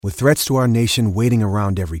With threats to our nation waiting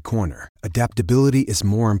around every corner, adaptability is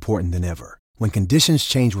more important than ever. When conditions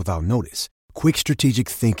change without notice, quick strategic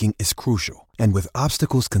thinking is crucial. And with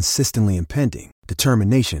obstacles consistently impending,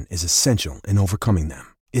 determination is essential in overcoming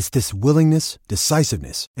them. It's this willingness,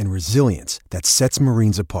 decisiveness, and resilience that sets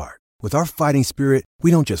Marines apart. With our fighting spirit, we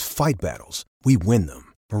don't just fight battles, we win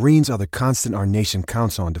them. Marines are the constant our nation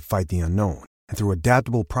counts on to fight the unknown. And through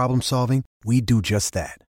adaptable problem solving, we do just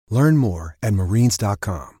that. Learn more at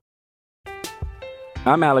marines.com.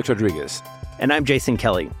 I'm Alex Rodriguez. And I'm Jason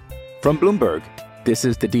Kelly. From Bloomberg, this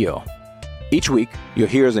is The Deal. Each week, you'll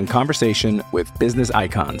hear us in conversation with business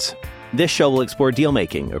icons. This show will explore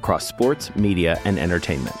deal-making across sports, media, and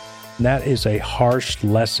entertainment. That is a harsh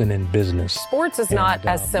lesson in business. Sports is not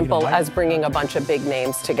as simple as bringing a bunch of big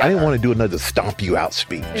names together. I didn't want to do another stomp you out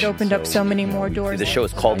speech. It opened up so many more doors. The show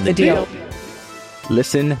is called The Deal.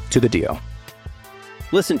 Listen to The Deal.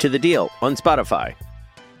 Listen to The Deal on Spotify.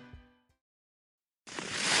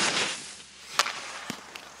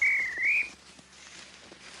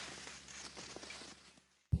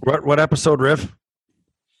 What episode, Riff?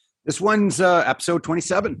 This one's episode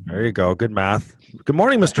 27. There you go. Good math. Good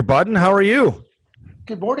morning, Mr. Budden. How are you?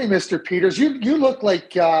 Good morning, Mr. Peters. You look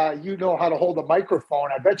like you know how to hold a microphone.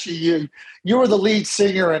 I bet you were the lead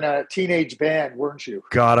singer in a teenage band, weren't you?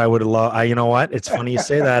 God, I would have loved. You know what? It's funny you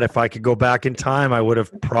say that. If I could go back in time, I would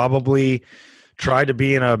have probably tried to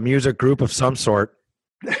be in a music group of some sort.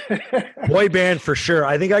 Boy band for sure.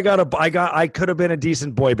 I think I could have been a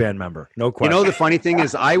decent boy band member. No question. You know, the funny thing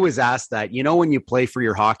is I was asked that, when you play for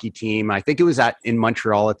your hockey team, I think it was in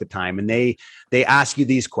Montreal at the time, and they ask you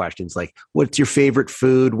these questions like, what's your favorite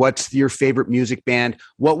food? What's your favorite music band?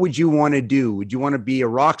 What would you want to do? Would you want to be a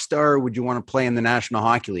rock star? Or would you want to play in the National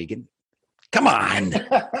Hockey League? And come on.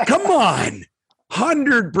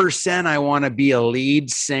 100% I want to be a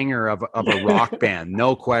lead singer of a rock band.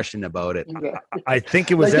 No question about it. I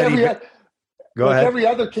think it was like Eddie. Go ahead. Every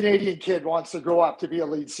other Canadian kid wants to grow up to be a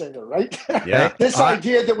lead singer, right? Yeah. This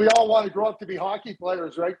idea that we all want to grow up to be hockey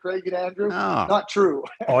players, right, Craig and Andrew? No. Not true.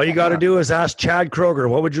 All you got to do is ask Chad Kroger,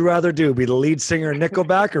 what would you rather do, be the lead singer in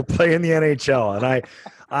Nickelback or play in the NHL? And I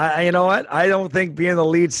you know what? I don't think being the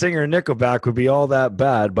lead singer in Nickelback would be all that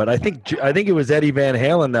bad, but I think it was Eddie Van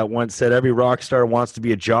Halen that once said every rock star wants to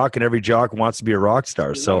be a jock and every jock wants to be a rock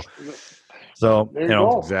star. So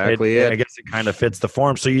exactly. I guess it kind of fits the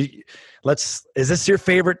form. So is this your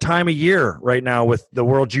favorite time of year right now with the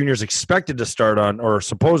World Juniors expected to start on, or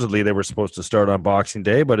supposedly they were supposed to start on Boxing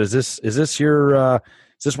Day, but is this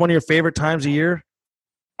one of your favorite times of year?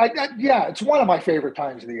 Yeah, it's one of my favorite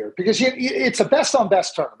times of the year because it's a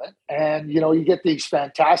best-on-best tournament, and you get these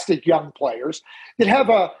fantastic young players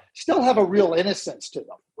that still have a real innocence to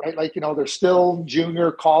them, right? Like they're still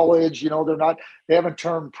junior college, they haven't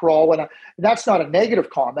turned pro, and that's not a negative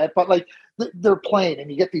comment, but like they're playing, and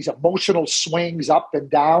you get these emotional swings up and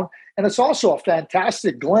down, and it's also a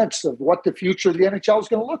fantastic glimpse of what the future of the NHL is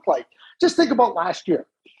going to look like. Just think about last year.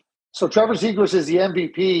 So Trevor Zegras is the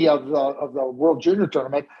MVP of the World Junior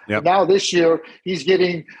Tournament. Yep. And now this year he's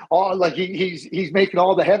getting he's making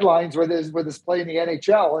all the headlines with his play in the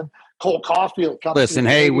NHL, and Cole Caulfield comes. Listen,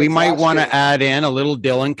 hey, we might want to add in a little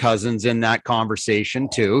Dylan Cousins in that conversation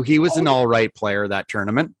too. He was an all right player that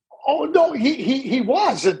tournament. Oh no, he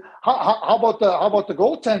was. And how about the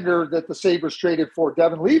goaltender that the Sabres traded for,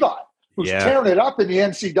 Devin Levi? Who's tearing it up in the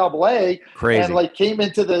NCAA. Crazy. And came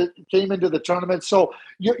into the tournament. So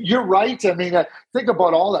you're right. I mean, think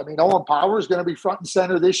about all that. I mean, Owen Power is going to be front and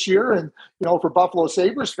center this year, and for Buffalo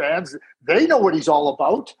Sabres fans, they know what he's all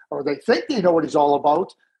about, or they think they know what he's all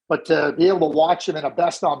about. But to be able to watch him in a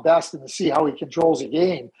best on best and to see how he controls a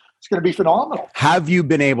game, it's going to be phenomenal. Have you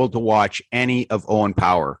been able to watch any of Owen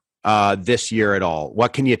Power this year at all?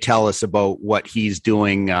 What can you tell us about what he's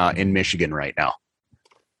doing in Michigan right now?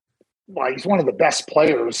 Well, he's one of the best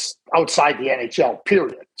players outside the NHL,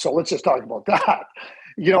 period. So let's just talk about that.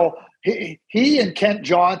 He and Kent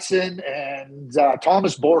Johnson and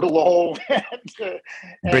Thomas Bordelot and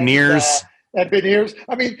Beniers. And Beniers.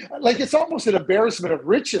 I mean, it's almost an embarrassment of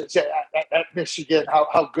riches at Michigan,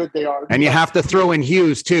 how good they are. And you have to throw in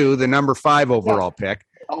Hughes, too, the number 5 overall pick.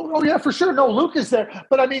 Oh, yeah, for sure. No, Luke is there.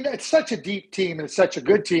 But, I mean, it's such a deep team and it's such a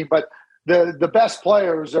good team. But the best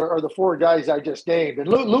players are the 4 guys I just named. And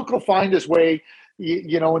Luke will find his way, in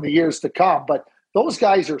the years to come. But those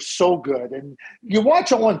guys are so good. And you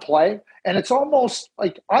watch Owen play, and it's almost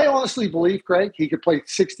like I honestly believe, Craig, he could play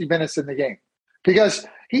 60 minutes in the game because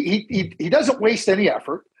he doesn't waste any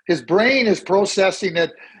effort. His brain is processing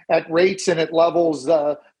it at rates and at levels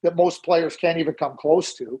that most players can't even come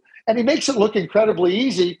close to. And he makes it look incredibly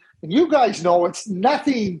easy. And you guys know it's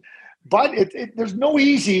nothing But there's no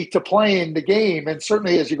easy to play in the game, and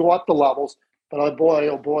certainly as you go up the levels. But oh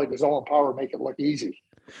boy, does Owen Power make it look easy.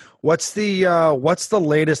 What's the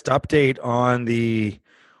latest update on the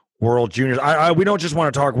World Juniors? We don't just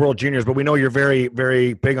want to talk World Juniors, but we know you're very,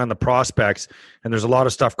 very big on the prospects, and there's a lot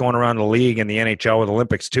of stuff going around the league and the NHL with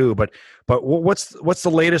Olympics too. But what's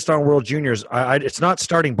the latest on World Juniors? It's not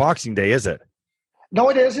starting Boxing Day, is it? No,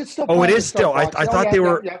 it is. It's still. Oh, it is still. I thought they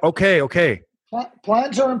were. Yeah. Okay.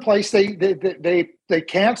 Plans are in place. They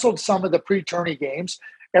canceled some of the pre-tourney games.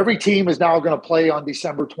 Every team is now going to play on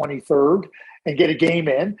December 23rd and get a game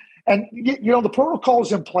in. And, the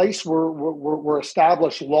protocols in place were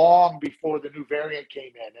established long before the new variant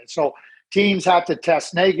came in. And so teams had to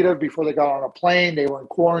test negative before they got on a plane. They were in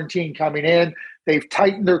quarantine coming in. They've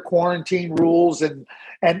tightened their quarantine rules and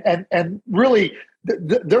really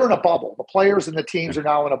they're in a bubble. The players and the teams are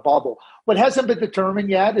now in a bubble. What hasn't been determined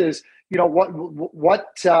yet is, what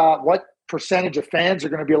percentage of fans are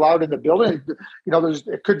going to be allowed in the building.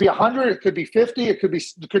 It could be 100, it could be 50, it could be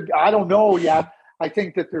I don't know yet. I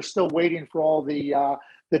think that they're still waiting for all the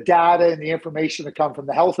data and the information to come from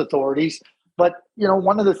the health authorities. But,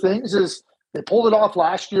 one of the things is they pulled it off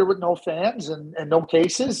last year with no fans and no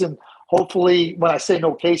cases. And hopefully, when I say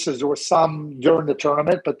no cases, there was some during the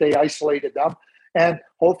tournament, but they isolated them. And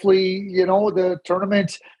hopefully, the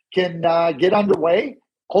tournament can get underway.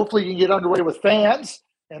 Hopefully, you can get underway with fans,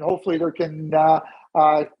 and hopefully they can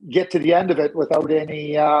get to the end of it without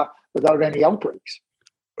any outbreaks.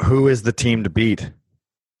 Who is the team to beat?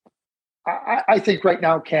 I think right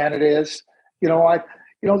now Canada is. It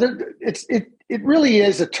really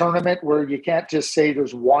is a tournament where you can't just say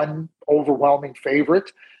there's one overwhelming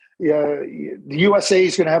favorite. The USA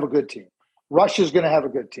is going to have a good team. Russia's going to have a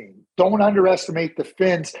good team. Don't underestimate the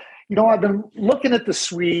Finns. I've been looking at the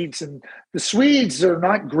Swedes, and the Swedes are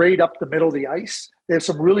not great up the middle of the ice. They have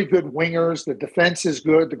some really good wingers. The defense is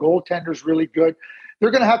good. The goaltender's really good.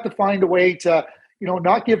 They're going to have to find a way to,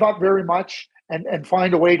 not give up very much and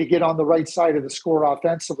find a way to get on the right side of the score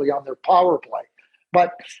offensively on their power play.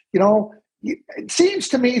 But, it seems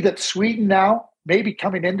to me that Sweden now may be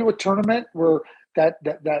coming into a tournament where that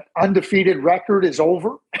undefeated record is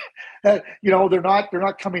over. They're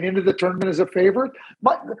not coming into the tournament as a favorite.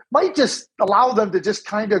 Might just allow them to just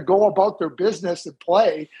kind of go about their business and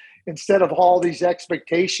play instead of all these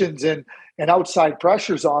expectations and outside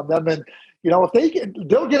pressures on them. And, if they're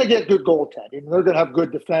going to get good goaltending. They're going to have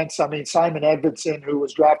good defense. I mean, Simon Edvinsson, who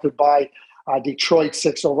was drafted by Detroit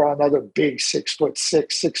 6 overall, another big 6'6",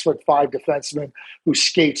 6'5" defenseman who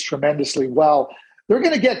skates tremendously well. They're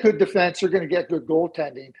going to get good defense. They're going to get good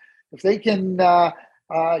goaltending. If they can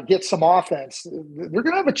get some offense, they're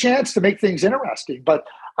going to have a chance to make things interesting. But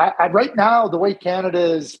right now, the way Canada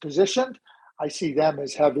is positioned, I see them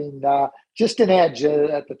as having just an edge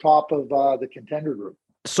at the top of the contender group.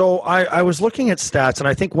 So I was looking at stats, and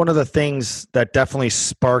I think one of the things that definitely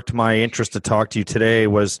sparked my interest to talk to you today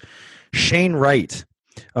was Shane Wright.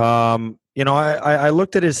 I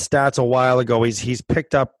looked at his stats a while ago. He's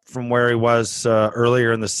picked up from where he was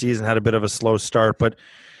earlier in the season, had a bit of a slow start, but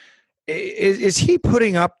is he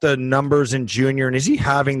putting up the numbers in junior, and is he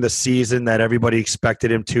having the season that everybody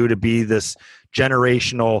expected him to be this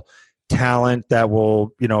generational talent that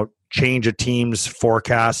will, change a team's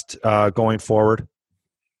forecast going forward?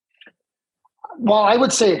 Well, I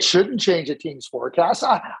would say it shouldn't change a team's forecast.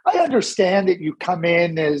 I understand that you come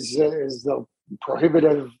in as the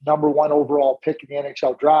prohibitive number one overall pick in the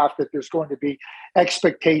NHL draft, that there's going to be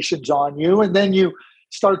expectations on you. And then you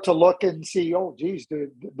start to look and see, oh, geez, do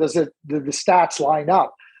the stats line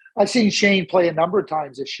up? I've seen Shane play a number of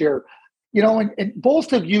times this year. And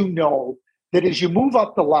both of you know that as you move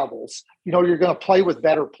up the levels, you're going to play with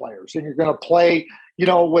better players, and you're going to play,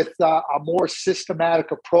 with a more systematic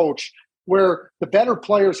approach where the better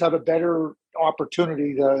players have a better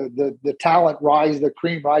opportunity. The talent the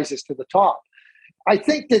cream rises to the top. I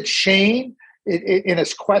think that Shane, in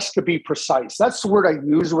his quest to be precise, that's the word I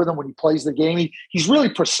use with him when he plays the game. He's really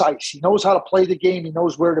precise. He knows how to play the game. He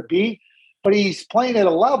knows where to be, but he's playing at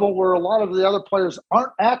a level where a lot of the other players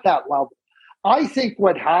aren't at that level. I think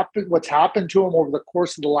what's happened to him over the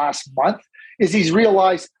course of the last month is he's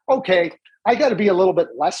realized, okay, I got to be a little bit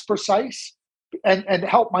less precise and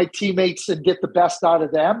help my teammates and get the best out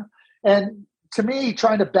of them. And to me,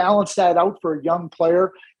 trying to balance that out for a young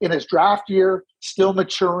player in his draft year, still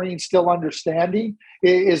maturing, still understanding,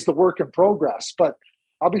 is the work in progress. But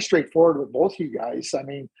I'll be straightforward with both of you guys. I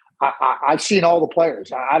mean, I've seen all the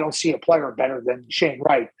players. I don't see a player better than Shane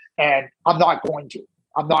Wright, and I'm not going to.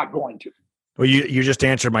 Well, you just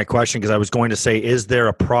answered my question, because I was going to say, is there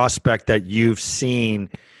a prospect that you've seen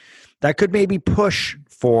that could maybe push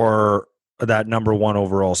for that number one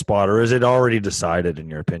overall spot, or is it already decided in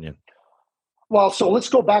your opinion? Well, so let's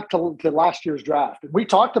go back to last year's draft. And we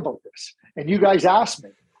talked about this, and you guys asked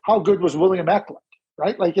me, how good was William Eklund,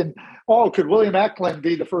 right? Could William Eklund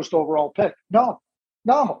be the first overall pick? No,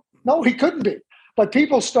 he couldn't be. But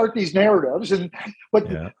people start these narratives.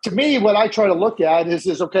 To me, what I try to look at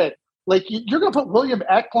is okay, like, you're going to put William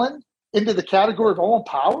Eklund into the category of Owen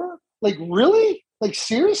Power? Like, really? Like,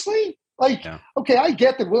 seriously? Like, okay, I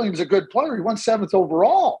get that William's a good player. He won 7th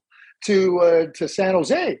overall to San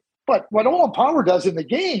Jose. But what Owen Power does in the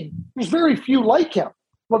game, there's very few like him.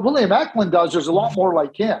 What William Eklund does, there's a lot more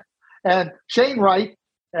like him. And Shane Wright,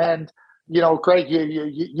 and, Craig,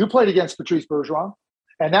 you played against Patrice Bergeron,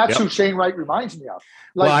 and that's who Shane Wright reminds me of.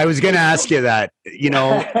 Like, well, I was going to ask you that.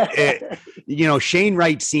 Shane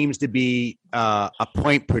Wright seems to be a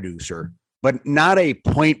point producer, but not a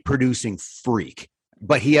point producing freak.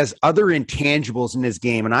 But he has other intangibles in his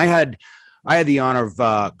game, and I had the honor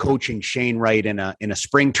of coaching Shane Wright in a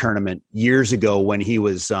spring tournament years ago when he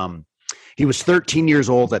was 13 years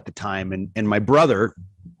old at the time, and my brother,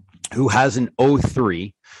 who has an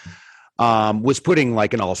 03, was putting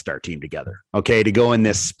like an all-star team together, to go in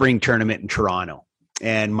this spring tournament in Toronto.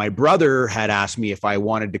 And my brother had asked me if I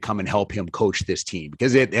wanted to come and help him coach this team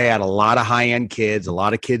because they had a lot of high-end kids, a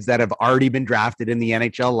lot of kids that have already been drafted in the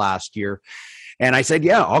NHL last year. And I said,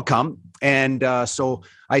 yeah, I'll come. And so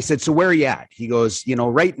I said, so where are you at? He goes,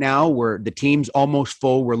 right now the team's almost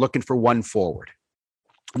full. We're looking for one forward.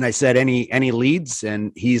 And I said, any leads?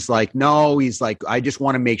 And he's like, no. He's like, I just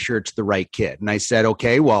want to make sure it's the right kid. And I said,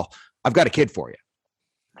 okay, well, I've got a kid for you.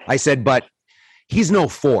 I said, but he's no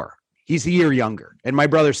 4. He's a year younger. And my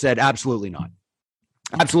brother said, absolutely not.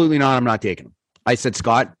 Absolutely not. I'm not taking him. I said,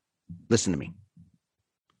 Scott, listen to me.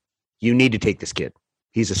 You need to take this kid.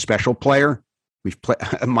 He's a special player. We've played.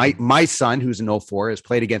 My son, who's an 04, has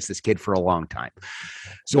played against this kid for a long time.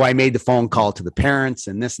 So I made the phone call to the parents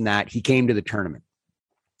and this and that. He came to the tournament.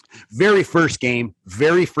 Very first game,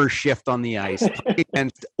 very first shift on the ice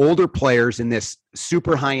against older players in this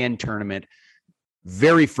super high-end tournament.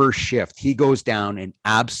 Very first shift, he goes down and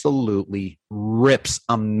absolutely rips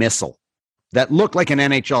a missile that looked like an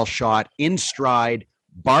NHL shot in stride,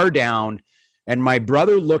 bar down. And my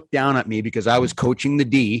brother looked down at me because I was coaching the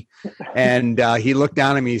D, and he looked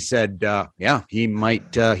down at me and said, yeah, he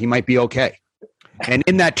might be okay. And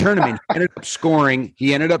in that tournament,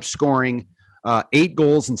 he ended up scoring 8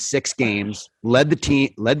 goals in 6 games, led the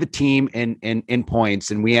team in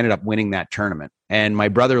points, and we ended up winning that tournament. And my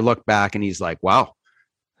brother looked back and he's like, wow,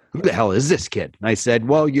 who the hell is this kid? And I said,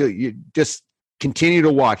 well, you just continue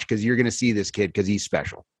to watch because you're going to see this kid because he's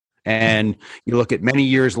special. And you look at many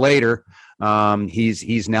years later,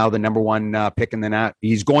 he's now the number 1 pick in the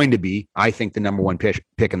he's going to be, I think, the number 1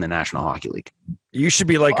 pick in the National Hockey League. You should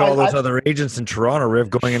be like all those other agents in Toronto, Riv,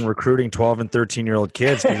 going and recruiting 12 and 13-year-old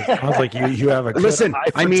kids. It sounds like you have a listen.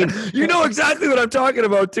 I mean, you know exactly what I'm talking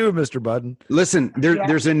about too, Mr. Budden. Listen,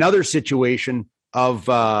 there's another situation of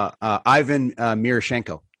Ivan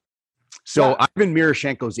Miroshchenko. So Ivan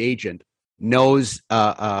Miroshchenko's agent knows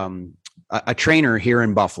a trainer here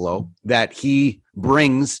in Buffalo that he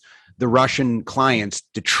brings the Russian clients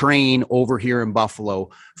to train over here in Buffalo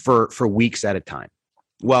for weeks at a time.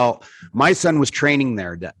 Well, my son was training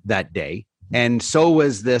there that day, and so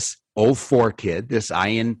was this 04 kid, this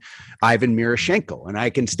Ivan Miroshchenko. And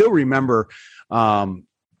I can still remember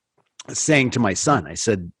saying to my son, I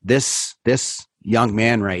said, this young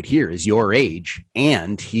man right here is your age,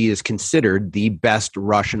 and he is considered the best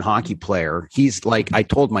Russian hockey player. He's like, I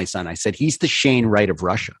told my son, I said, he's the Shane Wright of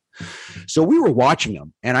Russia. So we were watching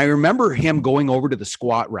him, and I remember him going over to the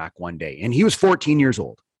squat rack one day, and he was 14 years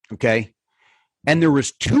old, okay? And there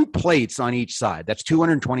was 2 plates on each side. That's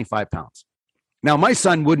 225 pounds. Now, my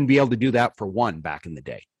son wouldn't be able to do that for 1 back in the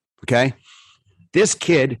day, okay? This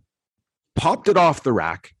kid popped it off the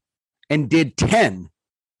rack and did 10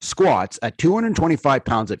 squats at 225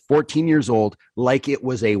 pounds at 14 years old like it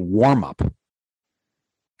was a warm-up.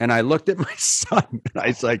 And I looked at my son and I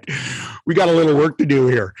was like, we got a little work to do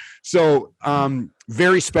here. So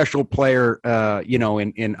very special player,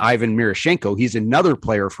 in Ivan Miroshchenko. He's another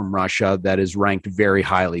player from Russia that is ranked very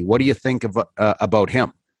highly. What do you think of about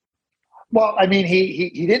him? Well, I mean,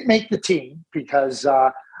 he didn't make the team because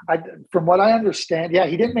from what I understand,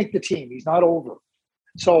 he didn't make the team. He's not over.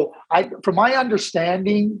 So from my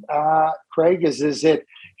understanding, Craig, is that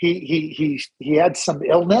he had some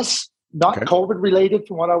illness, not COVID related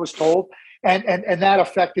from what I was told. And that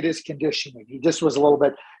affected his conditioning. He just was a little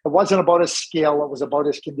bit, it wasn't about his skill. It was about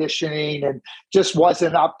his conditioning and just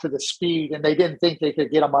wasn't up to the speed. And they didn't think they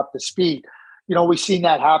could get him up to speed. we've seen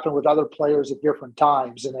that happen with other players at different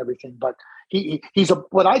times and everything. But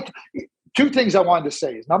two things I wanted to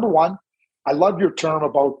say is, number one, I love your term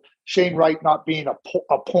about Shane Wright not being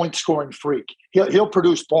a point scoring freak. He'll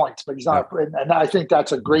produce points, but he's not. And I think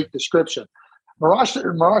that's a great description.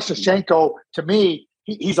 Miroshnichenko, to me,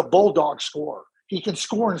 he's a bulldog scorer. He can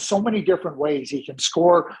score in so many different ways. He can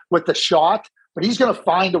score with the shot, but he's going to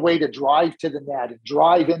find a way to drive to the net and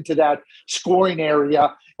drive into that scoring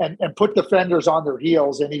area and put defenders on their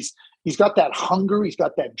heels. And he's got that hunger, he's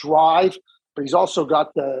got that drive, but he's also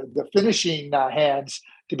got the finishing hands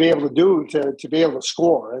to be able to be able to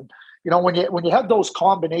score. And when you have those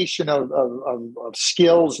combination of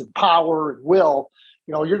skills and power and will,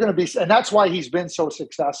 you're going to be, and that's why he's been so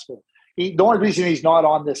successful. The only reason he's not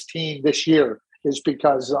on this team this year is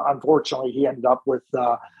because, unfortunately, he ended up with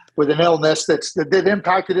an illness that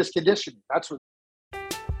impacted his conditioning. That's what.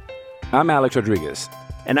 I'm Alex Rodriguez.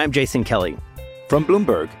 And I'm Jason Kelly. From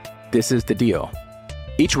Bloomberg, this is The Deal.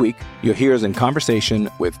 Each week, you'll hear us in conversation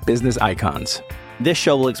with business icons. This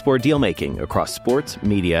show will explore deal-making across sports,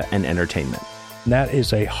 media, and entertainment. That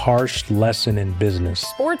is a harsh lesson in business.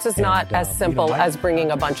 Sports is not as simple as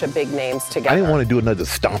bringing a bunch of big names together. I didn't want to do another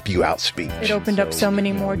stomp you out speech. It opened up so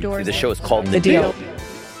many more doors. The show is called The Deal.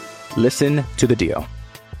 Listen to The Deal.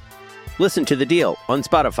 Listen to The Deal on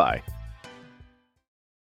Spotify.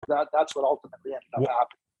 That's what ultimately ended up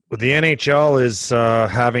happening. Well, the NHL is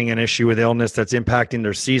having an issue with illness that's impacting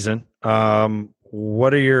their season.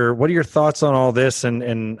 What are your thoughts on all this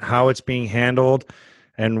and how it's being handled,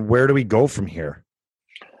 and where do we go from here?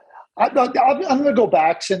 I'm going to go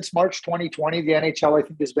back since March 2020. The NHL, I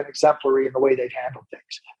think, has been exemplary in the way they've handled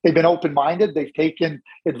things. They've been open-minded. They've taken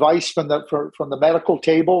advice from the medical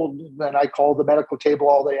table, and I call the medical table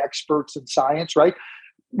all the experts in science. Right?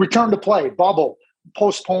 Return to play, bubble,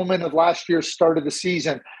 postponement of last year's start of the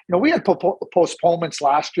season. We had postponements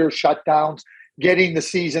last year, shutdowns, getting the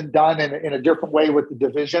season done in a different way with the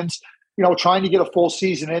divisions. Trying to get a full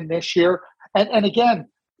season in this year, and again,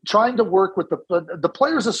 trying to work with the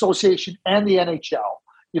Players Association and the NHL.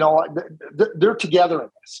 They're together in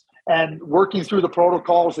this and working through the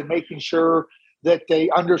protocols and making sure that they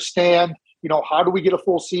understand, how do we get a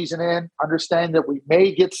full season in, understand that we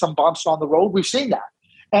may get some bumps on the road. We've seen that.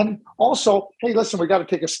 And also, hey, listen, we got to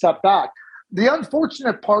take a step back. The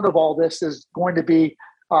unfortunate part of all this is going to be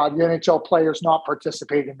the NHL players not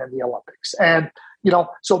participating in the Olympics. And,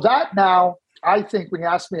 so that now, I think when you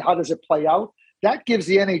ask me how does it play out, that gives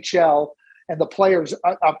the NHL and the players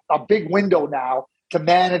a big window now to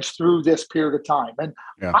manage through this period of time. And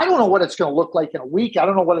I don't know what it's going to look like in a week. I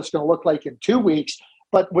don't know what it's going to look like in 2 weeks.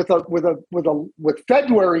 But with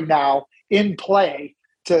February now in play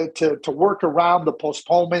to work around the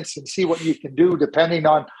postponements and see what you can do depending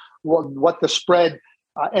on what the spread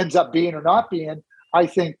ends up being or not being, I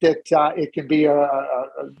think that it can be a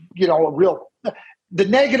real. The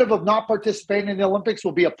negative of not participating in the Olympics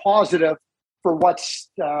will be a positive for what's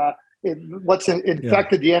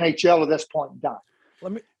infected the NHL at this point in time.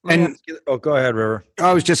 Go ahead, River.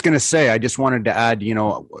 I was just going to say, I just wanted to add,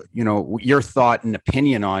 your thought and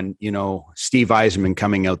opinion on, Steve Yzerman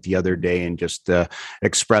coming out the other day and just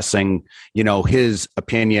expressing, his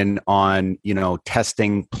opinion on,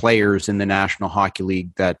 testing players in the National Hockey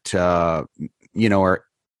League that, are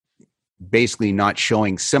basically not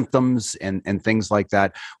showing symptoms and things like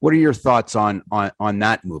that. What are your thoughts on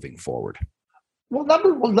that moving forward? Well,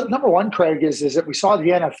 number one, Craig, is that we saw the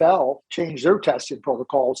NFL change their testing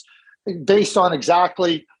protocols based on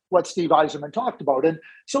exactly what Steve Yzerman talked about. And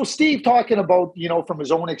so Steve talking about, from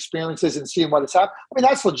his own experiences and seeing what has happened,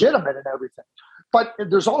 that's legitimate and everything. But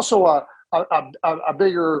there's also a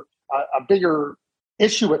bigger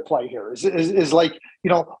issue at play here is like,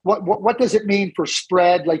 what does it mean for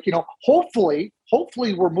spread? Like, hopefully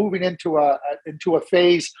we're moving into a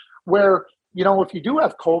phase where, if you do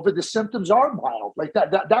have COVID, the symptoms are mild. Like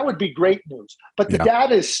that would be great news. But the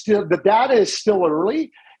data is still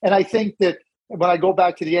early. And I think that when I go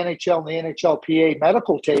back to the NHL and the NHLPA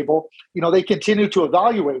medical table, they continue to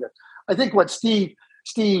evaluate it. I think what Steve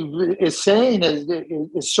is saying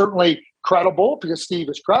is certainly credible because Steve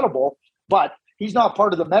is credible, but he's not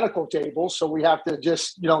part of the medical table. So we have to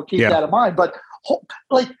just, keep that in mind. But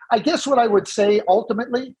I guess what I would say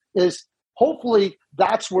ultimately is, hopefully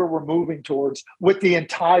that's where we're moving towards with the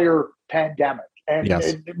entire pandemic.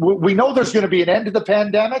 And we know there's going to be an end to the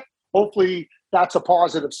pandemic. Hopefully that's a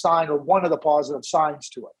positive sign or one of the positive signs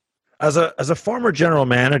to it. As a former general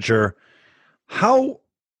manager, how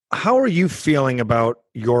are you feeling about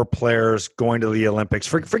your players going to the Olympics?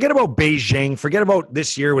 Forget about Beijing. Forget about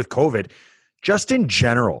this year with COVID. Just in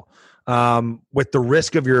general, with the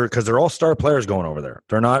risk of because they're all star players going over there.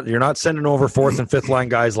 You're not sending over fourth and fifth line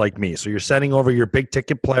guys like me. So you're sending over your big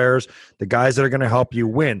ticket players, the guys that are going to help you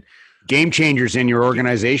win. Game changers in your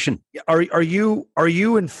organization. Are you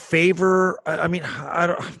in favor? I mean, I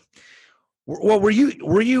don't. Well, were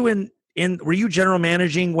you general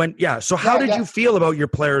managing when? Yeah. So how did you feel about your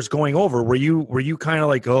players going over? Were you kind of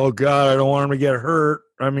like, oh God, I don't want them to get hurt?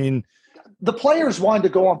 I mean, the players wanted to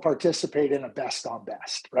go and participate in a best on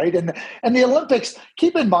best, right? And the Olympics,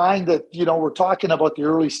 keep in mind that, we're talking about the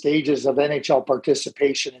early stages of NHL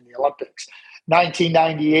participation in the Olympics.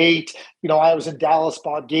 1998, I was in Dallas.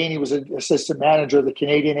 Bob Gainey was an assistant manager of the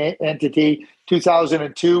Canadian entity.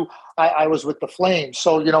 2002, I was with the Flames.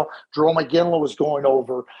 So, Jerome McGinley was going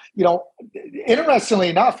over. Interestingly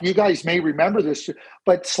enough, you guys may remember this,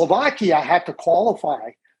 but Slovakia had to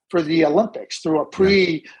qualify for the Olympics through a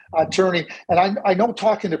pre-tourney. And I know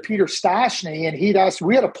talking to Peter Stastny, and he'd asked,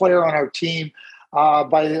 we had a player on our team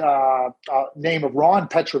by name of Ron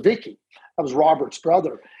Petrovicki. That was Robert's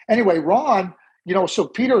brother. Anyway, Ron, so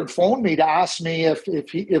Peter had phoned me to ask me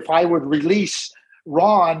if I would release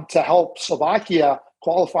Ron to help Slovakia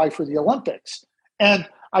qualify for the Olympics. And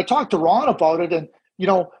I talked to Ron about it, and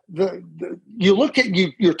you look at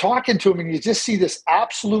you're talking to him, and you just see this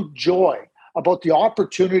absolute joy about the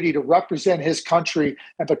opportunity to represent his country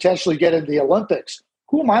and potentially get into the Olympics.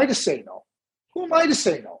 Who am I to say no?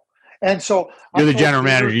 And so you're the general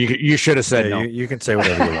manager. You should have said no. You can say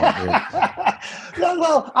whatever you want.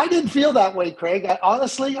 Well, I didn't feel that way, Craig.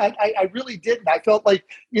 Honestly, I really didn't. I felt like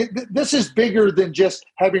this is bigger than just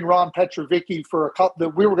having Ron Petrovicki for a couple.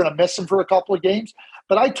 We were going to miss him for a couple of games.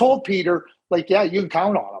 But I told Peter, you can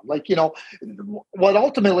count on him. What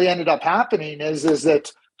ultimately ended up happening is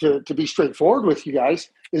that, to be straightforward with you guys,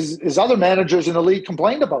 is other managers in the league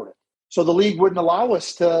complained about it. So the league wouldn't allow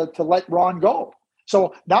us to let Ron go.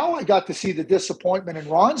 So now I got to see the disappointment in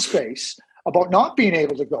Ron's face about not being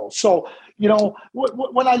able to go. So,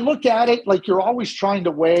 when I look at it, you're always trying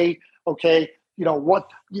to weigh, what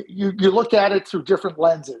you look at it through different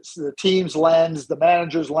lenses, the team's lens, the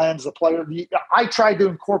manager's lens, the player. I tried to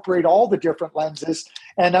incorporate all the different lenses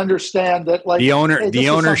and understand that the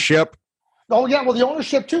ownership. Oh, yeah. Well, the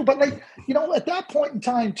ownership, too. But, at that point in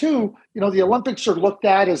time, too, the Olympics are looked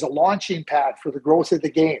at as a launching pad for the growth of the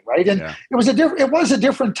game, right? And it was a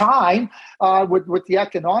different time with the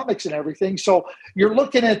economics and everything. So you're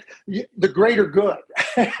looking at the greater good,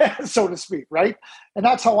 so to speak, right? And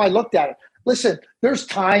that's how I looked at it. Listen, there's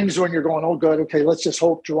times when you're going, oh, good, okay, let's just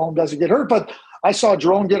hope Jerome doesn't get hurt. But I saw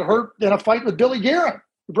Jerome get hurt in a fight with Billy Guerin.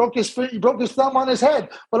 He broke his thumb on his head.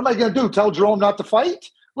 What am I going to do, tell Jerome not to fight?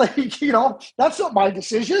 That's not my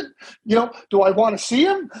decision. Do I want to see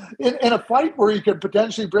him in a fight where he could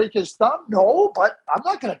potentially break his thumb? No, but I'm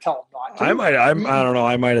not going to tell him not to. I don't know.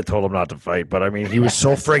 I might have told him not to fight, but I mean, he was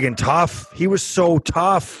so friggin' tough. He was so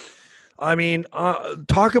tough. I mean,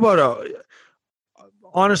 talk about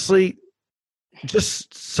honestly,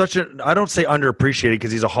 just such I don't say underappreciated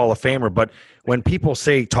because he's a Hall of Famer, but when people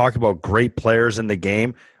talk about great players in the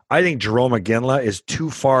game, I think Jerome McGinley is too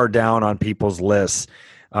far down on people's lists.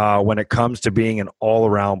 When it comes to being an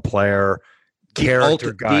all-around player,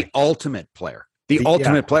 character guy. The ultimate player.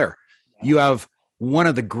 Player. You have one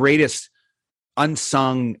of the greatest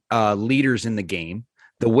unsung leaders in the game.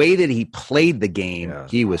 The way that he played the game,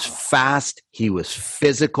 he was fast. He was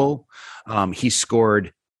physical. He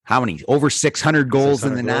scored how many? Over 600 goals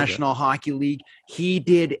in the National Hockey League. He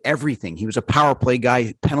did everything. He was a power play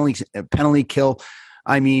guy, penalty kill.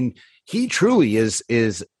 I mean, he truly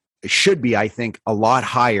should be, I think, a lot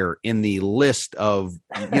higher in the list of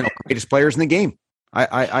greatest players in the game.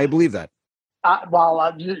 I believe that. You're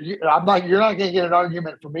not going to get an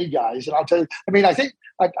argument from me, guys. And I'll tell you. I mean, I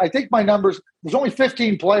think my numbers. There's only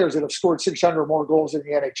 15 players that have scored 600 or more goals in the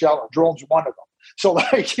NHL, and Jerome's one of them. So,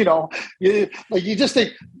 you just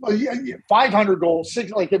think 500 goals,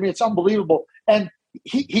 it's unbelievable. And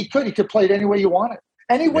he could play it any way you want it,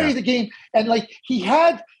 any way the game. And he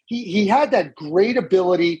had that great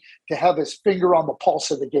ability to have his finger on the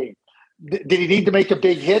pulse of the game. Did he need to make a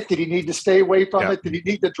big hit? Did he need to stay away from it? Did he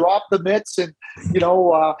need to drop the mitts and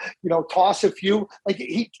toss a few?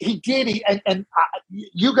 He did. And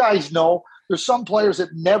you guys know there's some players that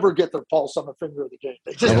never get their pulse on the finger of the game.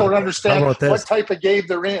 They just don't understand what type of game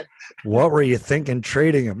they're in. What were you thinking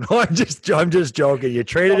trading him? No, I'm just joking. You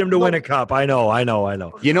traded him to win a cup. I know.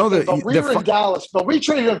 We were in Dallas, but we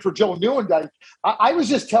traded him for Joe Nieuwendyk. I was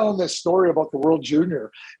just telling this story about the World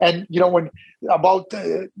Junior, and what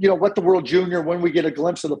the World Junior, when we get a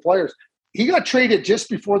glimpse of the players. He got traded just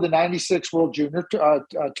before the 96 World Junior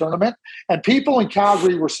tournament, and people in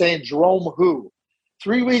Calgary were saying, Jerome who?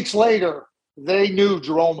 3 weeks later, they knew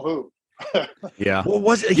Jerome who. Yeah. What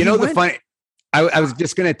was it? The funny, I was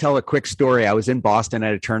just going to tell a quick story. I was in Boston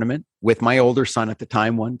at a tournament with my older son at the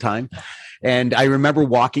time, one time. And I remember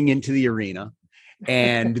walking into the arena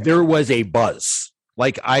and there was a buzz.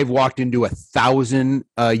 Like I've walked into 1,000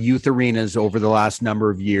 youth arenas over the last number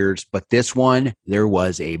of years, but this one, there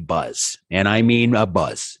was a buzz. And I mean a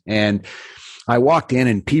buzz. And I walked in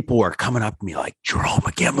and people were coming up to me like, Jerome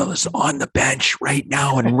McGinley is on the bench right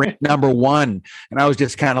now and ranked number 1. And I was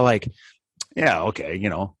just kind of like, yeah, okay,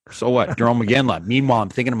 so what? Jerome McGinley. Meanwhile, I'm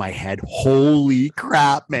thinking in my head, holy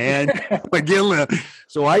crap, man, McGinley.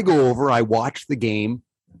 So I go over, I watch the game,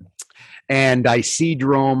 and I see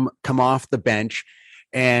Jerome come off the bench.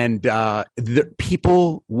 And the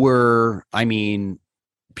people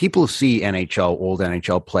people see old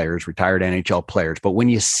NHL players, retired NHL players, but when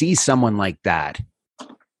you see someone like that,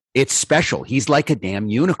 it's special. He's like a damn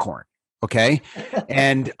unicorn. Okay.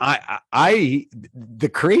 And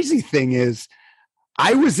the crazy thing is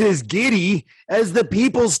I was as giddy as the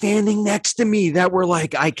people standing next to me that were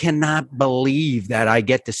like, I cannot believe that I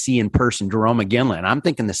get to see in person Jerome McGinley. And I'm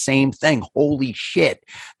thinking the same thing. Holy shit.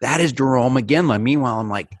 That is Jerome McGinley. Meanwhile, I'm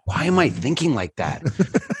like, why am I thinking like that?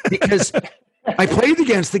 Because I played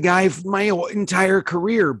against the guy for my entire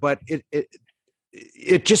career, but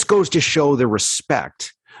it just goes to show the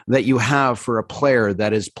respect that you have for a player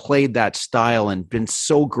that has played that style and been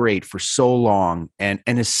so great for so long and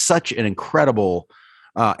is such an incredible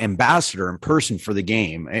ambassador in person for the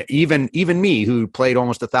game. Even me, who played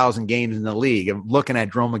almost 1,000 games in the league, I'm looking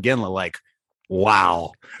at Jerome McGinley like,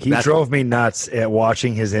 wow. He drove me nuts at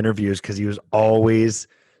watching his interviews because he was always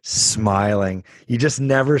smiling. You just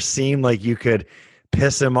never seemed like you could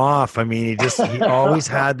piss him off. I mean, he always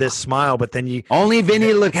had this smile, but then you only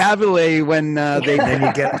Vinny Lecavalier when they then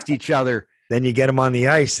you get each other. Then you get him on the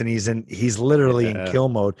ice and he's literally in kill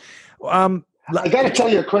mode. I got to tell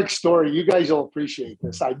you a quick story. You guys will appreciate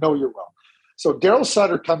this. I know you will. So Daryl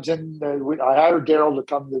Sutter comes in. I hired Daryl to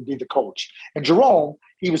come to be the coach. And Jerome,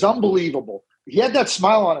 he was unbelievable. He had that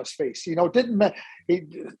smile on his face.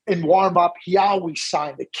 In warm-up, he always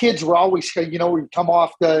signed. The kids were always, we'd come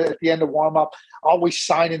off at the end of warm-up, always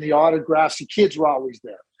signing the autographs. The kids were always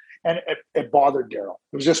there. And it bothered Daryl.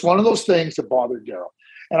 It was just one of those things that bothered Daryl.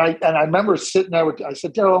 And I remember sitting there I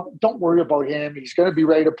said, Daryl, don't worry about him. He's going to be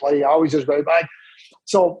ready to play. He always is ready.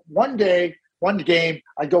 So one game,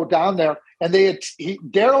 I go down there, and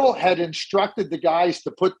Daryl had instructed the guys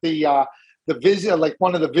to put the visit, like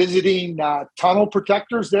one of the visiting tunnel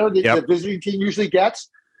protectors there that the visiting team usually gets.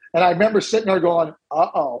 And I remember sitting there going,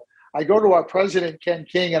 uh-oh. I go to our president, Ken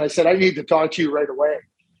King, and I said, I need to talk to you right away.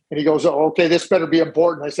 And he goes, oh, okay, this better be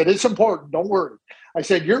important. I said, it's important. Don't worry. I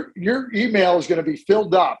said, your email is going to be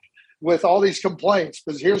filled up with all these complaints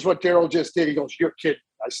because here's what Daryl just did. He goes, you're kidding.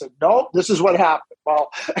 I said, no, this is what happened. Well,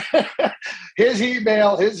 his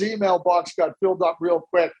email box got filled up real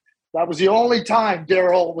quick. That was the only time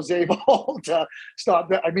Daryl was able to stop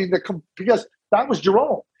that. I mean, because that was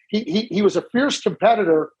Jerome. He was a fierce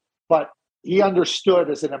competitor, but he understood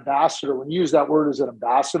as an ambassador. When you use that word as an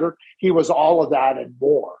ambassador, he was all of that and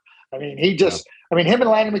more. I mean, him and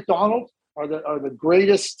Lanny McDonald are the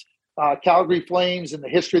greatest Calgary Flames in the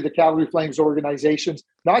history of the Calgary Flames organizations,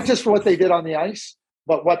 not just for what they did on the ice,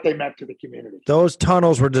 but what they meant to the community. Those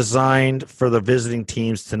tunnels were designed for the visiting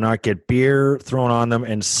teams to not get beer thrown on them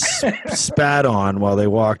and spat on while they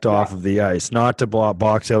walked off of the ice, not to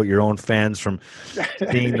box out your own fans from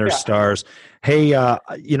seeing their stars. Hey,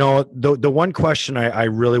 the one question I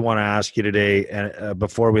really want to ask you today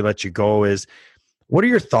before we let you go is, what are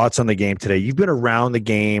your thoughts on the game today? You've been around the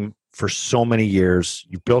game for so many years.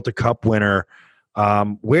 You've built a cup winner.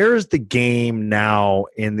 Where is the game now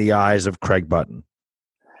in the eyes of Craig Button?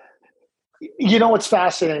 It's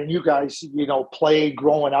fascinating. You guys, played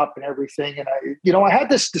growing up and everything. And I had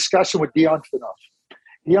this discussion with Dion Phaneuf.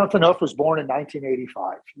 Dion Phaneuf was born in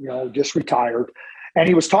 1985, just retired. And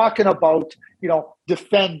he was talking about,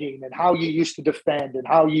 defending and how you used to defend and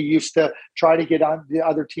how you used to try to get on the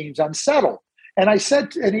other teams unsettled. And I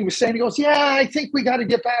said, and he was saying, he goes, yeah, I think we got to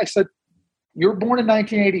get back. I said, you were born in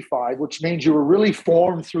 1985, which means you were really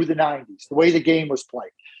formed through the 90s, the way the game was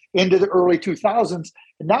played, into the early 2000s.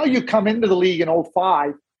 And now you come into the league in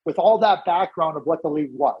 2005 with all that background of what the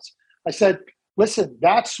league was. I said, listen,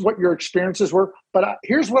 that's what your experiences were. But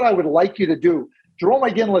here's what I would like you to do. Jerome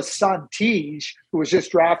McGinley's son, Tej, who was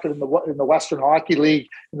just drafted in the Western Hockey League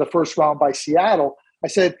in the first round by Seattle, I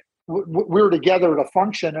said, we were together at a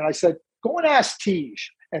function, and I said, go and ask Tej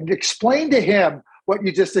and explain to him what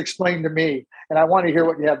you just explained to me. And I want to hear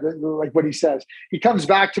what you have, like what he says. He comes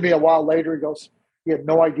back to me a while later. He goes, he had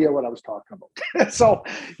no idea what I was talking about. So,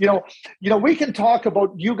 we can talk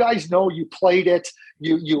about, you guys know you played it.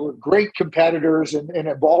 You were great competitors and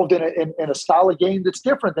involved in a style of game that's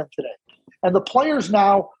different than today. And the players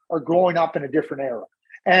now are growing up in a different era.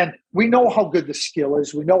 And we know how good the skill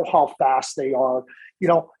is. We know how fast they are,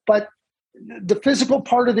 but the physical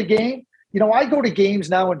part of the game, I go to games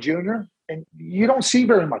now in junior, and you don't see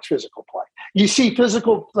very much physical play. You see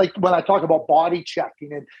physical, like when I talk about body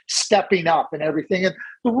checking and stepping up and everything. And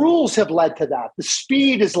the rules have led to that. The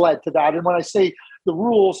speed has led to that. And when I say the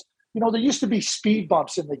rules, there used to be speed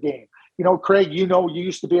bumps in the game. Craig, you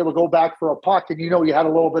used to be able to go back for a puck and, you had a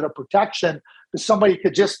little bit of protection because somebody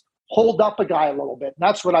could just hold up a guy a little bit. And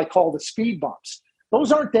that's what I call the speed bumps.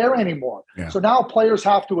 Those aren't there anymore. Yeah. So now players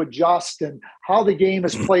have to adjust, and how the game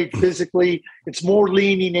is played physically. It's more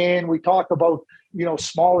leaning in. We talk about,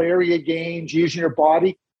 small area games, using your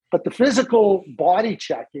body, but the physical body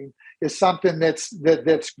checking is something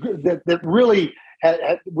that really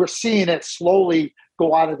we're seeing it slowly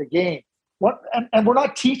go out of the game. And we're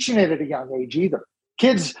not teaching it at a young age either.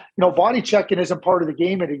 Kids, body checking isn't part of the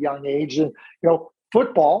game at a young age. And,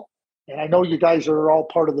 football, and I know you guys are all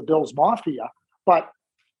part of the Bills Mafia, but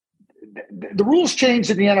the rules changed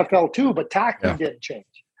in the NFL too, but tackling didn't change.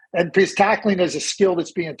 And because tackling is a skill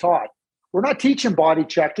that's being taught. We're not teaching body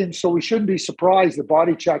checking, so we shouldn't be surprised that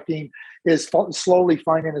body checking is slowly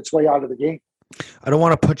finding its way out of the game. I don't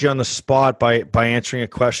want to put you on the spot by answering a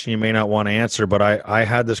question you may not want to answer, but I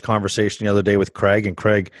had this conversation the other day with Craig, and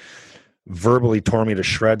Craig verbally tore me to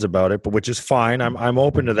shreds about it, but which is fine. I'm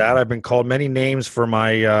open to that. I've been called many names for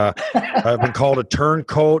my I've been called a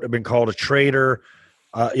turncoat, I've been called a traitor,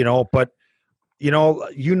 but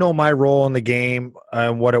my role in the game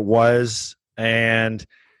and what it was. And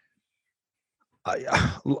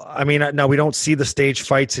I mean, now we don't see the stage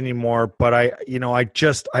fights anymore, but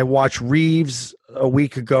I watched Reeves a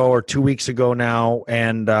week ago or 2 weeks ago now,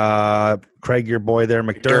 and Craig, your boy there,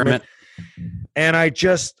 McDermott. And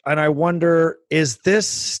I wonder, is this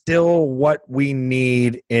still what we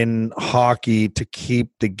need in hockey to keep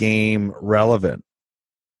the game relevant?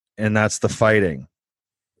 And that's the fighting.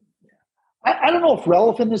 I don't know if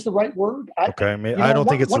relevant is the right word. I don't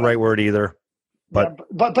think it's the right word either. But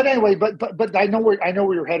anyway, but I know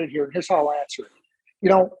where you're headed here, and here's how I'll answer it.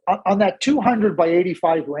 On that 200 by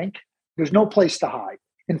 85 rink, there's no place to hide.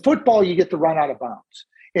 In football, you get to run out of bounds.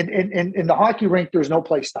 In the hockey rink, there's no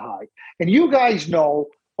place to hide. And you guys know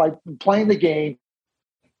by playing the game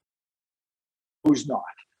who's not,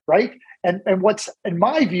 right? And what's, in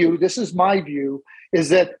my view, this is my view, is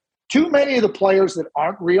that too many of the players that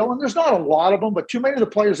aren't real, and there's not a lot of them, but too many of the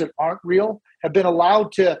players that aren't real have been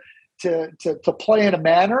allowed to play in a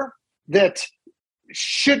manner that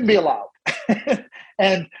shouldn't be allowed.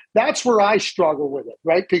 And that's where I struggle with it,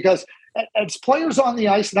 right? Because as players on the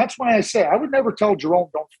ice, and that's why I say I would never tell Jerome,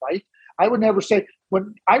 don't fight. I would never say,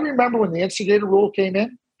 I remember when the instigator rule came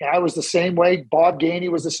in, and I was the same way. Bob Gainey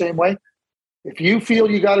was the same way. If you feel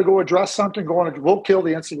you got to go address something, we'll kill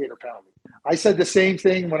the instigator penalty. I said the same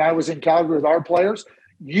thing when I was in Calgary with our players.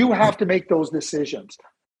 You have to make those decisions.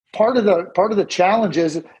 Part of the challenge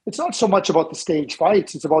is it's not so much about the stage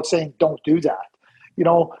fights. It's about saying, don't do that.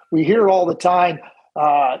 We hear all the time,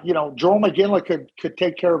 Jerome McGinley could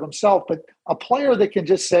take care of himself, but a player that can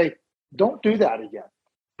just say, don't do that again.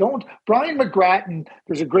 Brian McGrattan,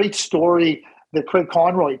 there's a great story that Craig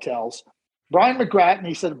Conroy tells. Brian McGrattan,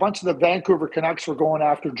 he said a bunch of the Vancouver Canucks were going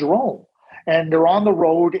after Jerome, and they're on the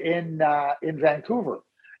road in Vancouver.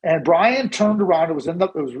 And Brian turned around.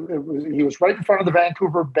 He was right in front of the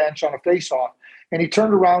Vancouver bench on a face-off, and he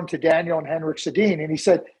turned around to Daniel and Henrik Sedin, and he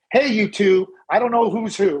said, "Hey, you two, I don't know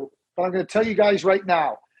who's who, but I'm going to tell you guys right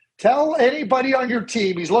now. Tell anybody on your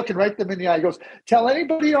team," he's looking right them in the eye, he goes, "Tell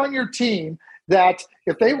anybody on your team that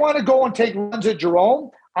if they want to go and take runs at Jerome,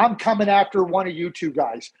 I'm coming after one of you two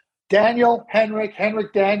guys. Daniel, Henrik,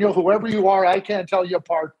 Daniel, whoever you are, I can't tell you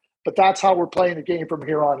apart, but that's how we're playing the game from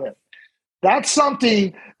here on in." That's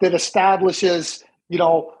something that establishes,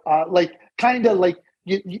 what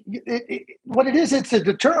it is, it's a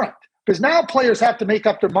deterrent. Because now players have to make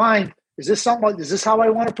up their mind, is this how I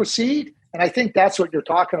want to proceed? And I think that's what you're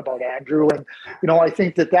talking about, Andrew. And, I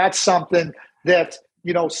think that's something that,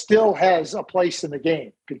 still has a place in the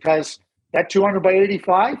game. Because that 200 by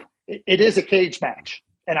 85, it is a cage match.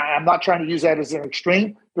 And I'm not trying to use that as an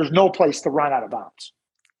extreme. There's no place to run out of bounds.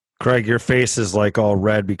 Craig, your face is like all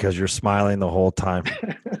red because you're smiling the whole time.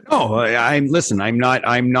 No, I'm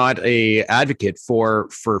not a advocate for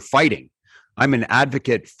fighting. I'm an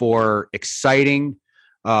advocate for exciting,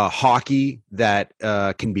 hockey that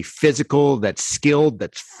can be physical, that's skilled,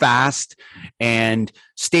 that's fast, and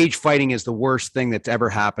stage fighting is the worst thing that's ever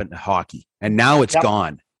happened to hockey. And now it's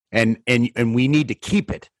gone, and we need to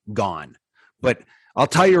keep it gone. But I'll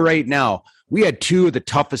tell you right now, we had two of the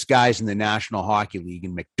toughest guys in the National Hockey League,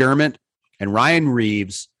 in McDermott and Ryan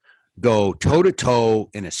Reeves, go toe-to-toe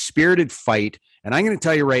in a spirited fight. And I'm going to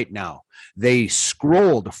tell you right now, they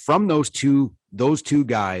scrolled from those two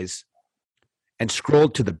guys and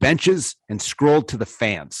scrolled to the benches and scrolled to the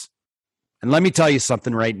fans. And let me tell you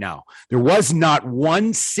something right now. There was not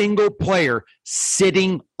one single player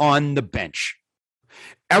sitting on the bench.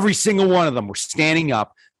 Every single one of them were standing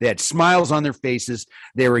up. They had smiles on their faces.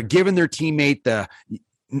 They were giving their teammate the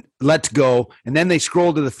let's go. And then they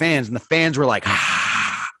scrolled to the fans, and the fans were like,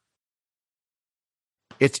 ah.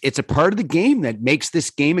 It's a part of the game that makes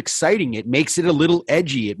this game exciting. It makes it a little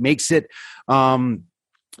edgy. It makes it,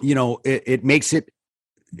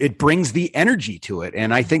 it brings the energy to it.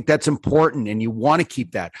 And I think that's important, and you want to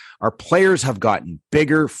keep that. Our players have gotten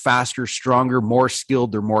bigger, faster, stronger, more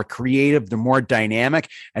skilled. They're more creative. They're more dynamic.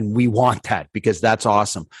 And we want that because that's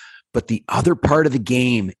awesome. But the other part of the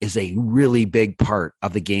game is a really big part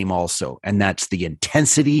of the game also. And that's the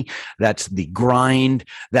intensity. That's the grind.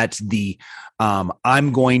 That's the,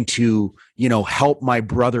 I'm going to, help my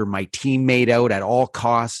brother, my teammate out at all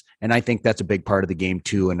costs. And I think that's a big part of the game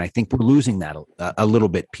too. And I think we're losing that a little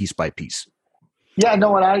bit piece by piece. Yeah,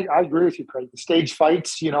 no, and I agree with you, Craig. The stage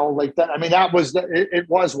fights, like that. I mean, that was, it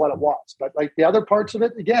was what it was. But like the other parts of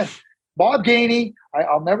it, again, Bob Gainey,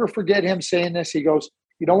 I'll never forget him saying this. He goes,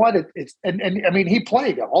 you know what? It's and I mean, he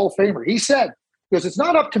played a Hall of Famer. He said, because it's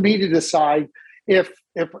not up to me to decide if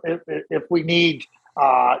we need,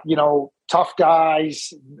 tough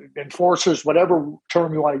guys, enforcers, whatever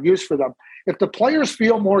term you want to use for them. If the players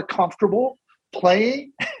feel more comfortable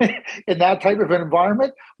playing in that type of an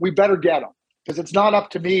environment, we better get them, because it's not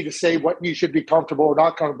up to me to say what you should be comfortable or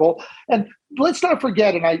not comfortable. And let's not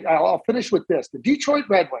forget, and I'll finish with this: the Detroit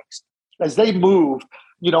Red Wings, as they move,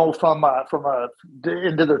 from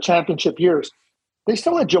into their championship years, they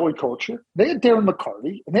still had Joey Kocher, they had Darren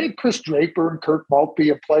McCarty, and they had Chris Draper and Kirk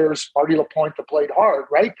Maltby and players, Marty LaPointe, that played hard,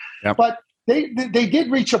 right? Yep. But they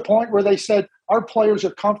did reach a point where they said, our players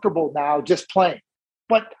are comfortable now just playing.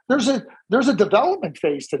 But there's a development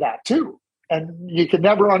phase to that too, and you can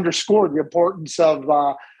never underscore the importance of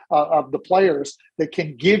the players that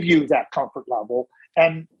can give you that comfort level.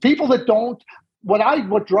 And people that don't,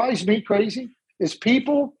 what drives me crazy is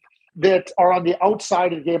people that are on the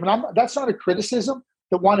outside of the game. And that's not a criticism,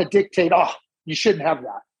 that want to dictate, you shouldn't have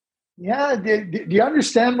that. Yeah. Do you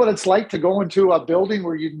understand what it's like to go into a building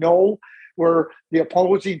where the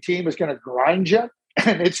opposing team is going to grind you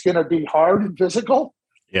and it's going to be hard and physical?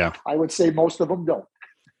 Yeah. I would say most of them don't.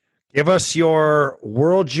 Give us your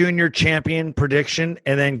World Junior Champion prediction,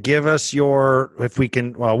 and then give us if we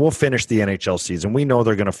can, we'll finish the NHL season. We know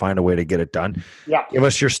they're going to find a way to get it done. Yeah. Give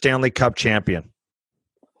us your Stanley Cup champion.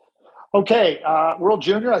 Okay. World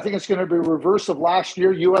Junior, I think it's going to be a reverse of last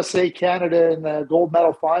year. USA, Canada in the gold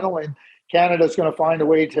medal final, and Canada's going to find a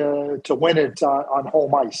way to win it on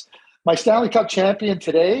home ice. My Stanley Cup champion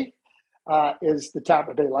today is the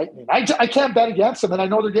Tampa Bay Lightning. I can't bet against them, and I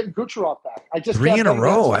know they're getting Kucherov back. I just 3 in a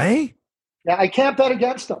row, eh? Yeah, I can't bet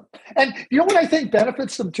against them. And you know what I think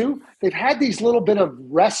benefits them too? They've had these little bit of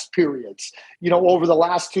rest periods, over the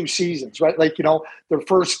last 2 seasons, right? Like, their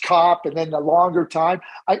first cup and then the longer time.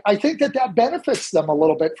 I think that benefits them a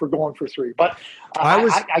little bit for going for 3. But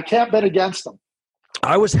I can't bet against them.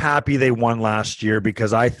 I was happy they won last year,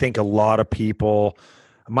 because I think a lot of people,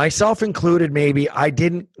 myself included, maybe I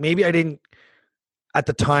didn't at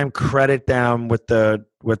the time credit them with the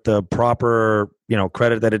proper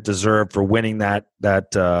credit that it deserved for winning that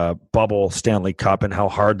bubble Stanley Cup, and how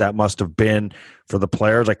hard that must have been for the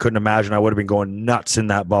players. I couldn't imagine. I would have been going nuts in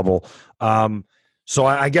that bubble. So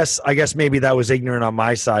I guess maybe that was ignorant on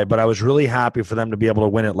my side, but I was really happy for them to be able to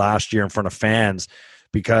win it last year in front of fans,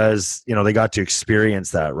 because they got to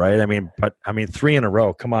experience that, right? I mean 3 in a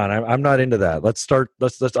row. Come on, I'm not into that. Let's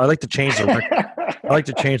I like to change the record. I like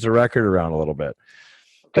to change the record around a little bit.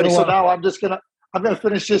 Okay, so now I'm gonna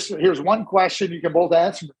finish this. Here's one question you can both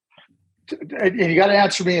answer, and you got to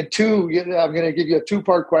answer me in 2. I'm going to give you a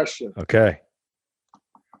 2-part question. Okay.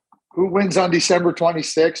 Who wins on December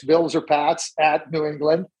 26th, Bills or Pats at New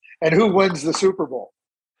England, and who wins the Super Bowl?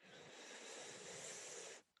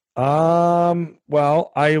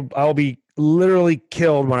 Well, I'll be literally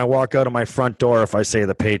killed when I walk out of my front door if I say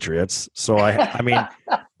the Patriots. So I mean,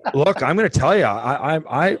 look, I'm going to tell you,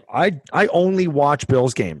 I only watch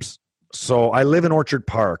Bills games. So I live in Orchard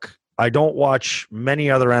Park. I don't watch many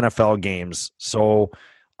other NFL games. So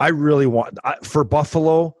I really want for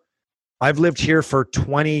Buffalo. I've lived here for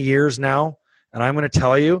 20 years now, and I'm going to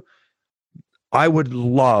tell you, I would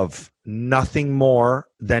love nothing more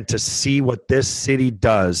than to see what this city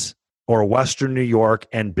does, or Western New York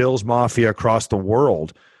and Bills Mafia across the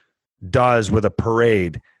world does with a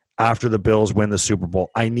parade after the Bills win the Super Bowl.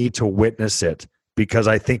 I need to witness it because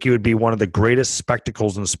I think it would be one of the greatest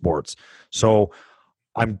spectacles in sports. So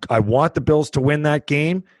I want the Bills to win that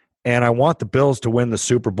game, and I want the Bills to win the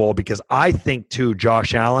Super Bowl because I think, too,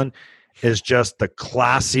 Josh Allen is just the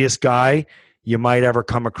classiest guy you might ever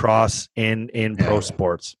come across in pro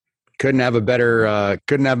sports. Couldn't have a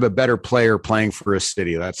better player playing for a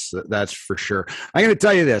city. That's for sure. I'm going to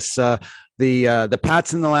tell you this: the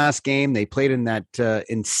Pats in the last game, they played in that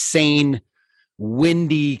insane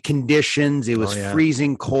windy conditions. It was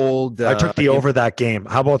freezing cold. I took the over that game.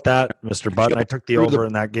 How about that, Mr. Button? I took the over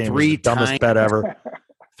in that game. Three dumbest bet ever.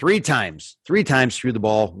 Three times threw the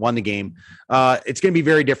ball, won the game. It's going to be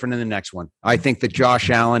very different in the next one. I think that Josh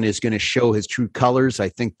Allen is going to show his true colors. I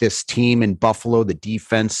think this team in Buffalo, the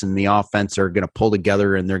defense and the offense are going to pull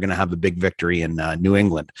together, and they're going to have a big victory in New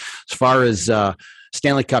England. As far as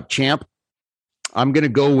Stanley Cup champ, I'm going to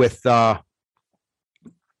go with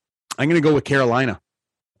Carolina,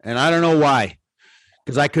 and I don't know why,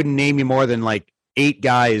 because I couldn't name you more than like 8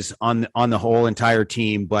 guys on the whole entire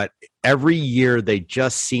team, but every year they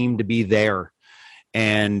just seem to be there.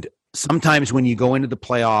 And sometimes when you go into the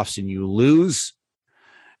playoffs and you lose,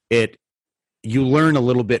 you learn a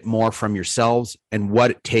little bit more from yourselves and what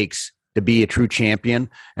it takes to be a true champion.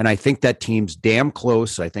 And I think that team's damn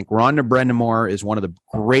close. I think Rhonda Brendamore is one of the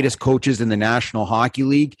greatest coaches in the National Hockey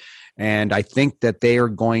League. And I think that they are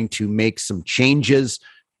going to make some changes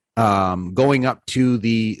going up to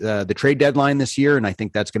the trade deadline this year. And I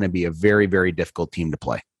think that's going to be a very, very difficult team to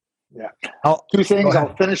play. Yeah. Two things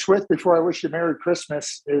I'll finish with before I wish you Merry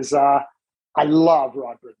Christmas is I love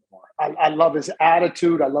Rod Brind'Amour. I love his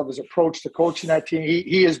attitude. I love his approach to coaching that team.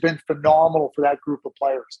 He has been phenomenal for that group of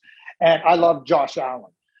players. And I love Josh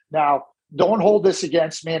Allen. Now, don't hold this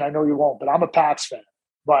against me, and I know you won't, but I'm a Pats fan.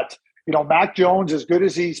 But, Mac Jones, as good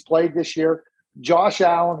as he's played this year, Josh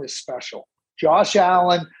Allen is special. Josh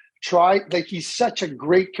Allen he's such a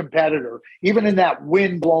great competitor, even in that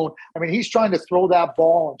wind blown. I mean, he's trying to throw that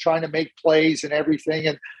ball and trying to make plays and everything.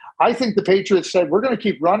 And I think the Patriots said, we're going to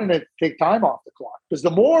keep running it, take time off the clock. Because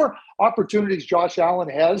the more opportunities Josh Allen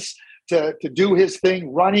has to do his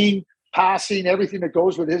thing, running, passing, everything that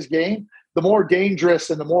goes with his game, the more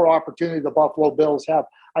dangerous and the more opportunity the Buffalo Bills have.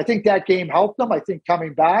 I think that game helped them. I think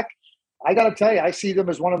coming back, I got to tell you, I see them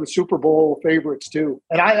as one of the Super Bowl favorites too.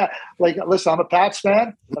 And listen, I'm a Pats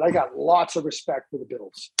fan, but I got lots of respect for the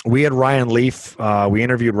Bills. We had Ryan Leaf. We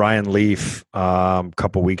interviewed Ryan Leaf a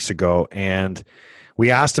couple weeks ago, and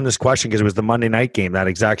we asked him this question because it was the Monday night game, that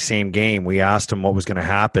exact same game. We asked him what was going to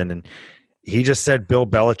happen, and he just said Bill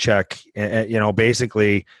Belichick,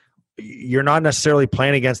 basically, you're not necessarily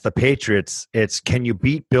playing against the Patriots. It's can you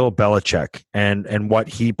beat Bill Belichick and what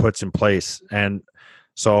he puts in place. And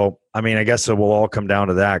so, I mean, I guess it will all come down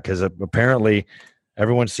to that because apparently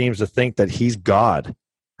everyone seems to think that he's God.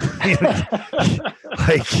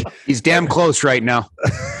 He's damn close right now.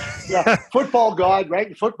 Yeah, football God,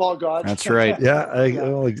 right? Football God. That's right.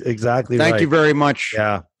 Exactly. Thank you very much.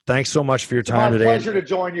 Yeah. Thanks so much for your time today. My pleasure to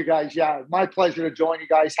join you guys. Yeah, my pleasure to join you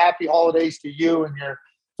guys. Happy holidays to you and your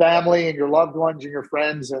family and your loved ones and your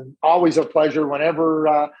friends. And always a pleasure whenever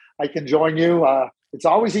I can join you. It's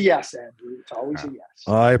always a yes, Andrew. It's always a yes.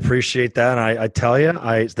 I appreciate that. And I tell you,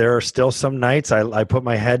 there are still some nights I put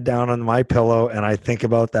my head down on my pillow and I think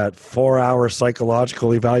about that 4-hour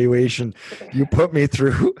psychological evaluation you put me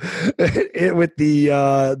through with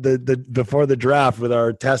the before the draft with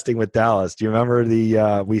our testing with Dallas. Do you remember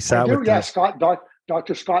we sat with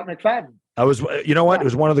Dr. Scott McFadden. I was, you know what? It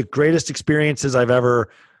was one of the greatest experiences I've ever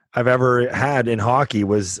had in hockey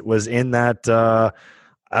was in that.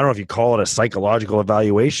 I don't know if you call it a psychological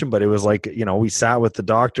evaluation, but it was like, we sat with the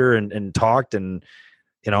doctor and talked and,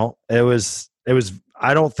 it was,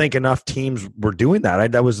 I don't think enough teams were doing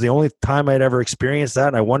that. That was the only time I'd ever experienced that.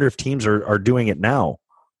 And I wonder if teams are doing it now.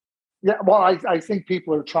 Yeah. Well, I think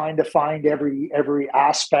people are trying to find every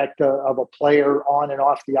aspect of a player on and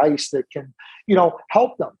off the ice that can,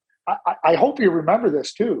 help them. I hope you remember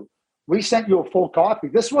this too. We sent you a full copy.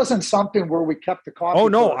 This wasn't something where we kept the copy. Oh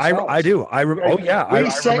no, I do. We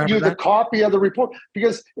sent you the copy of the report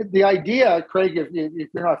because the idea, Craig, if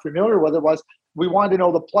you're not familiar with it, was we wanted to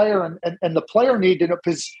know the player and the player needed to know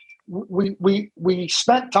because we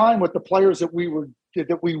spent time with the players that we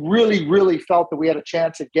really, really felt that we had a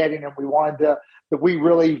chance at getting, and we wanted that we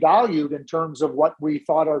really valued in terms of what we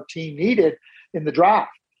thought our team needed in the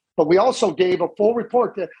draft. but we also gave a full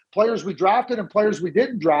report to players we drafted and players we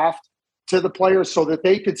didn't draft to the players so that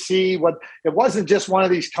they could see what it wasn't just one of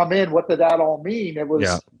these come in. What did that all mean? It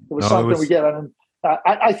was something we get. And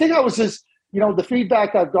I think I was just, the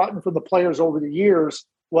feedback I've gotten from the players over the years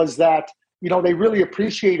was that, they really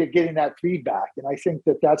appreciated getting that feedback. And I think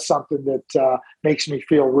that that's something that makes me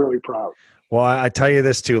feel really proud. Well, I tell you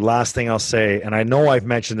this too, last thing I'll say, and I know I've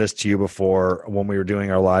mentioned this to you before when we were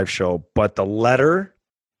doing our live show, but the letter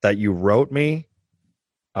that you wrote me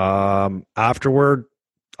afterward,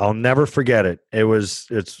 I'll never forget it. It's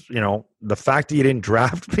the fact that you didn't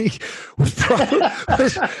draft me was probably,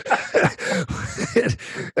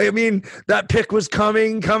 I mean, that pick was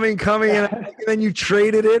coming, and then you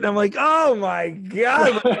traded it. And I'm like, oh my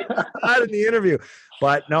God, out in the interview.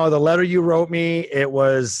 But no, the letter you wrote me, it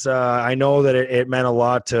was, I know that it meant a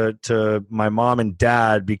lot to my mom and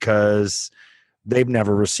dad because they've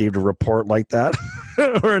never received a report like that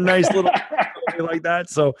or a nice little like that.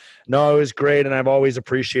 So no, it was great. And I've always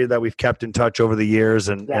appreciated that we've kept in touch over the years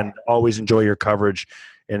and always enjoy your coverage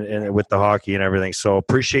and with the hockey and everything. So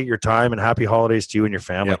appreciate your time and happy holidays to you and your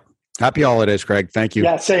family. Yep. Happy holidays, Craig. Thank you.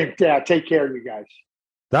 Yeah, same. Yeah, take care, you guys.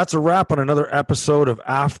 That's a wrap on another episode of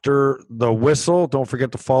After the Whistle. Don't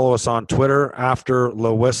forget to follow us on Twitter, After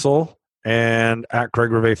the Whistle, and at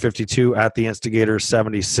Craig Rivet 52, at the Instigator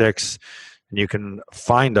 76. And you can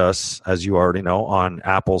find us, as you already know, on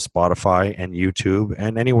Apple, Spotify, and YouTube,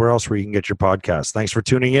 and anywhere else where you can get your podcasts. Thanks for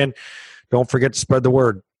tuning in. Don't forget to spread the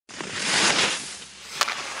word.